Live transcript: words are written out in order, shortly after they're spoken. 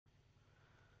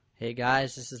Hey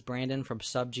guys, this is Brandon from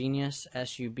Subgenius,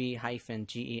 sub-geni.us.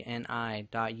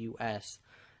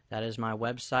 That is my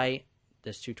website.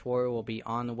 This tutorial will be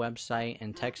on the website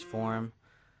in text form.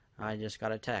 I just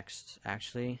got a text,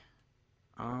 actually.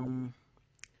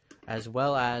 As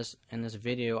well as in this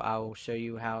video, I will show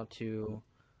you how to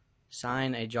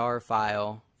sign a jar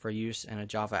file for use in a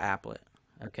Java applet.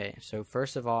 Okay, so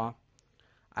first of all,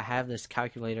 I have this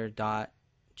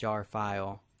calculator.jar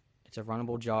file. It's a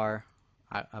runnable jar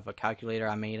of a calculator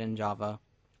I made in Java.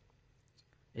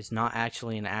 It's not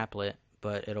actually an applet,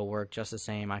 but it'll work just the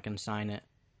same. I can sign it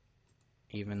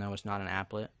even though it's not an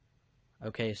applet.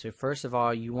 Okay, so first of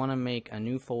all, you want to make a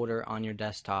new folder on your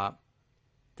desktop.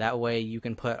 That way you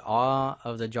can put all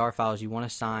of the jar files you want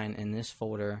to sign in this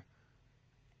folder,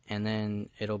 and then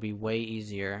it'll be way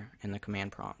easier in the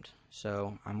command prompt.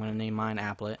 So I'm going to name mine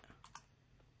applet.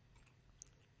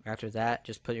 After that,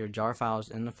 just put your jar files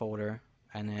in the folder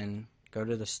and then go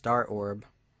to the start orb,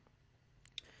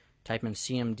 type in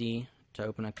cmd to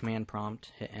open a command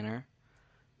prompt, hit enter.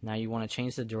 Now you want to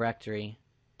change the directory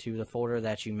to the folder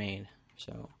that you made.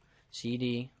 So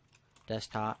cd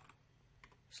desktop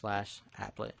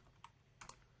 /applet.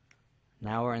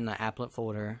 Now we're in the applet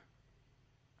folder.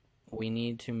 We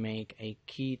need to make a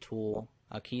key tool,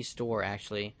 a key store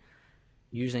actually,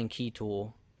 using key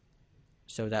tool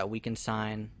so that we can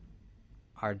sign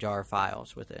our jar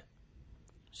files with it.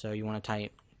 So you want to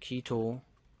type key tool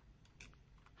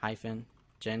 -gen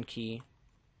key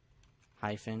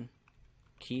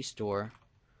 -key store,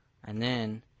 and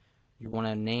then you want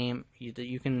to name,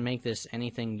 you can make this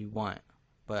anything you want,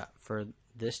 but for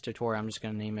this tutorial I'm just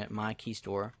going to name it my key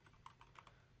store,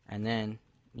 and then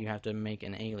you have to make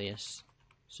an alias,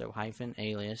 so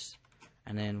 -alias,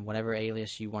 and then whatever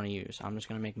alias you want to use. I'm just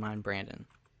going to make mine Brandon.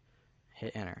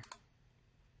 Hit enter.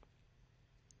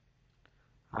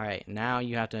 Alright, now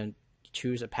you have to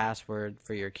choose a password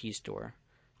for your key store.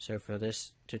 So for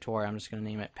this tutorial, I'm just going to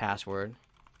name it password.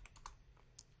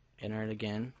 Enter it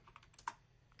again.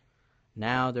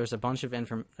 Now there's a bunch of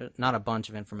not a bunch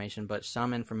of information, but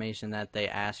some information that they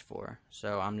ask for.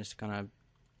 So I'm just going to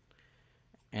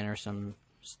enter some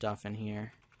stuff in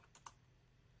here.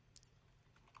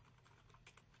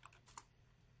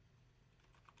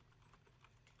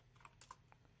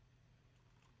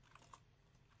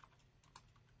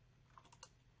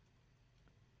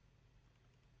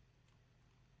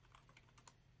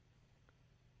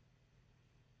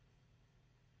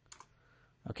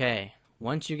 Okay,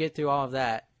 once you get through all of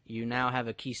that, you now have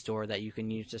a key store that you can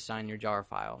use to sign your jar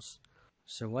files.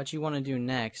 So what you want to do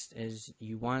next is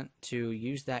you want to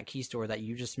use that key store that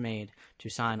you just made to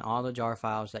sign all the jar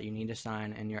files that you need to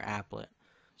sign in your applet.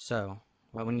 So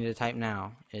what we need to type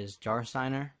now is jar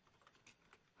signer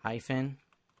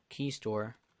 -key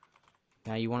store.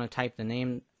 Now you want to type the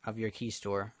name of your key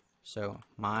store. So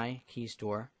my key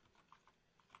store.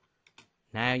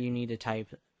 Now you need to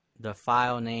type the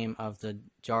file name of the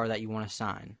jar that you want to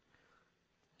sign.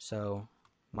 So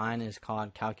mine is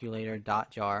called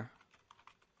calculator.jar,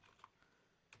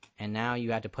 and now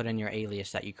you have to put in your alias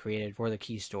that you created for the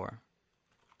key store.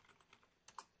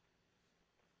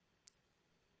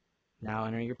 Now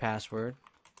enter your password,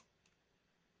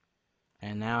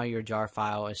 and now your jar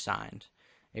file is signed.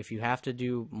 If you have to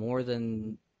do more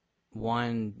than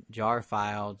one jar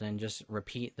file, then just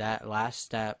repeat that last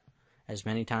step as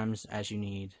many times as you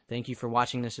need. Thank you for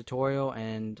watching this tutorial,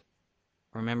 and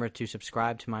remember to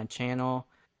subscribe to my channel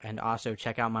and also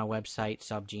check out my website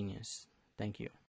Subgenius. Thank you.